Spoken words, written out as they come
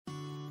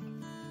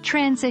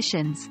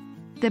Transitions,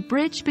 the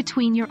bridge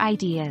between your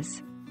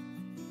ideas.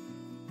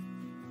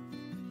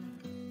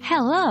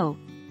 Hello,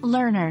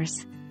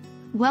 learners.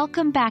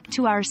 Welcome back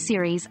to our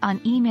series on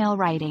email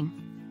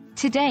writing.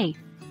 Today,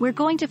 we're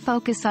going to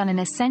focus on an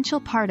essential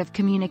part of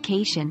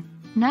communication,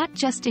 not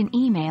just in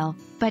email,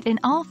 but in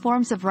all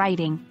forms of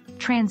writing: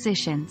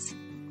 transitions.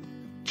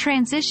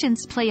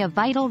 Transitions play a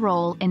vital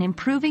role in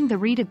improving the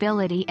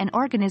readability and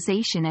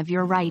organization of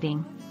your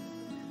writing.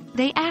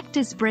 They act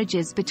as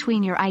bridges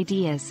between your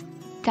ideas,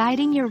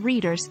 guiding your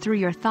readers through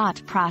your thought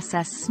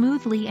process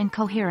smoothly and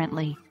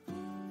coherently.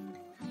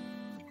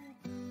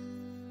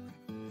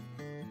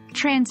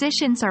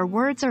 Transitions are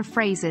words or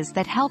phrases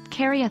that help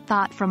carry a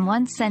thought from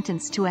one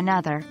sentence to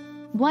another,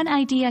 one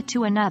idea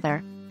to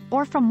another,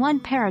 or from one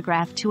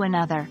paragraph to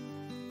another.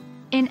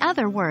 In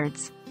other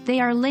words, they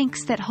are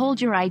links that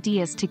hold your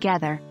ideas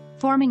together,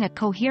 forming a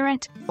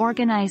coherent,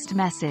 organized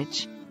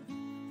message.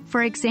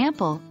 For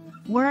example,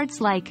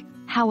 words like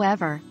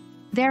however,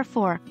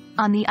 therefore,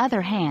 on the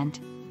other hand,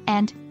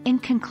 and in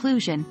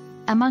conclusion,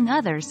 among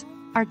others,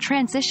 are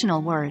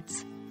transitional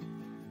words.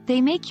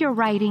 They make your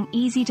writing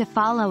easy to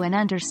follow and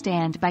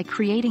understand by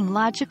creating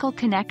logical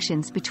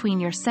connections between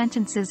your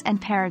sentences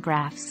and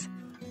paragraphs.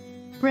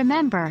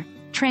 Remember,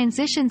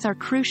 transitions are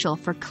crucial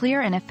for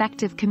clear and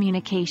effective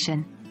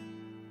communication.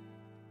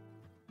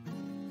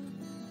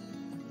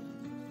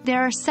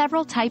 There are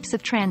several types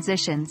of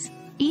transitions,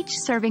 each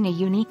serving a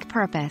unique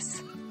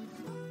purpose.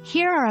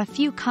 Here are a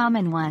few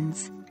common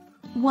ones.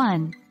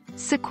 1.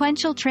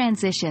 Sequential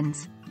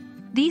transitions.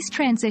 These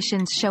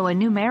transitions show a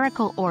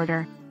numerical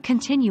order,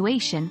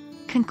 continuation,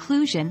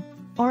 conclusion,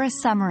 or a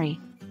summary.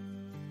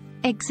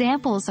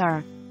 Examples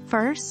are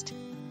first,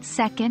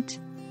 second,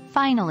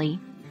 finally,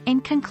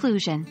 in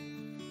conclusion.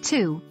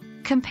 2.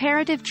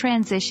 Comparative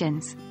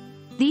transitions.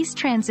 These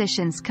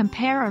transitions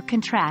compare or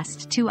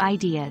contrast two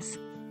ideas.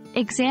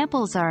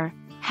 Examples are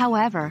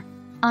however,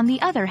 on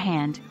the other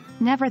hand,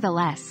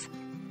 nevertheless.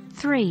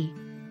 3.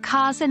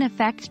 Cause and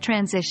effect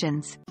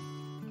transitions.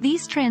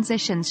 These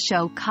transitions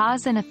show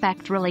cause and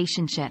effect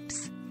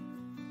relationships.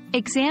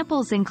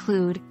 Examples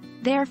include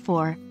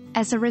therefore,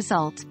 as a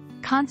result,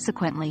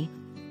 consequently.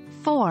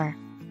 4.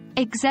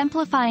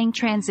 Exemplifying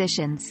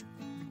transitions.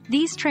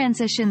 These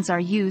transitions are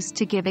used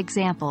to give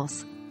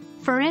examples.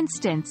 For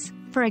instance,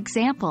 for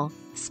example,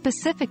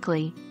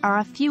 specifically, are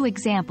a few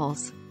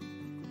examples.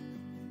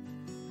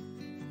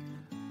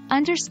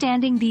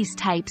 Understanding these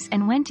types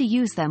and when to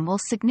use them will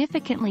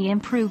significantly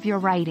improve your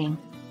writing.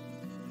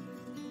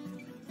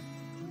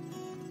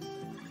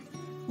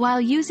 While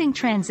using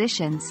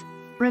transitions,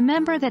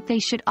 remember that they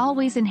should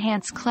always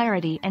enhance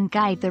clarity and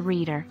guide the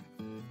reader.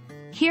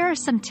 Here are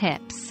some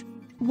tips.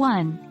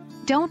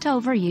 1. Don't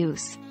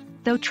overuse.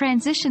 Though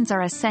transitions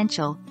are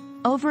essential,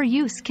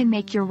 overuse can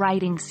make your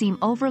writing seem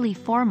overly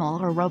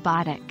formal or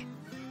robotic.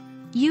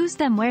 Use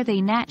them where they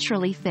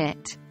naturally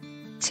fit.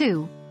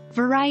 2.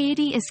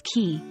 Variety is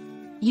key.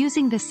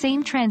 Using the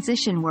same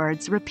transition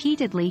words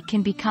repeatedly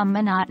can become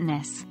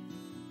monotonous.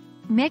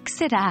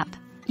 Mix it up.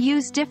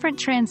 Use different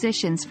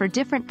transitions for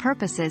different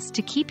purposes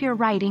to keep your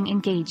writing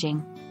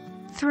engaging.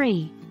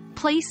 3.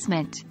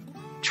 Placement.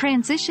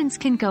 Transitions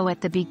can go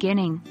at the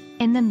beginning,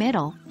 in the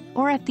middle,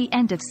 or at the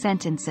end of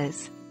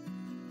sentences.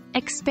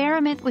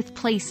 Experiment with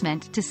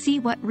placement to see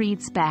what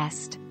reads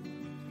best.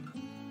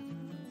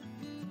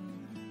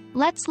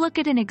 Let's look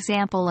at an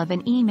example of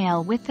an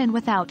email with and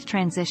without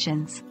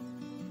transitions.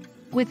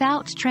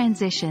 Without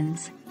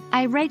transitions.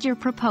 I read your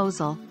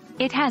proposal.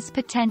 It has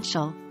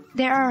potential.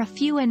 There are a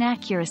few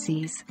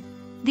inaccuracies.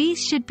 These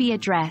should be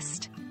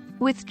addressed.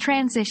 With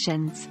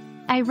transitions.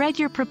 I read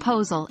your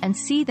proposal and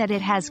see that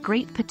it has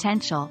great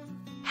potential.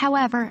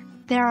 However,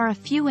 there are a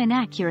few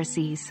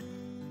inaccuracies.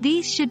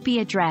 These should be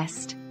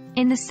addressed.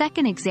 In the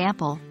second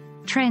example,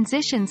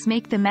 transitions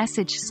make the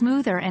message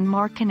smoother and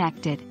more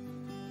connected.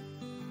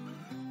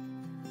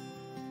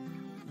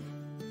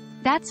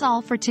 That's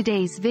all for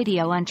today's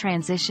video on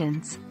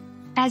transitions.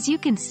 As you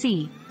can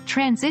see,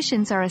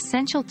 transitions are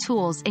essential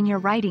tools in your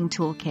writing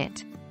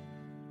toolkit.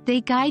 They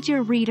guide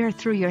your reader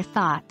through your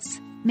thoughts,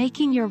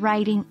 making your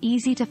writing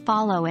easy to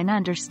follow and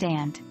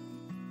understand.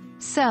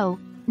 So,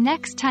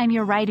 next time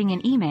you're writing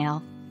an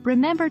email,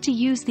 remember to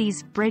use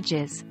these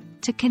bridges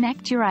to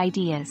connect your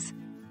ideas.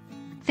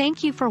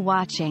 Thank you for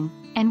watching,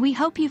 and we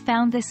hope you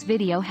found this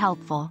video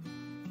helpful.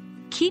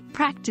 Keep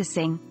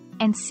practicing,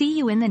 and see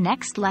you in the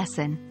next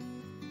lesson.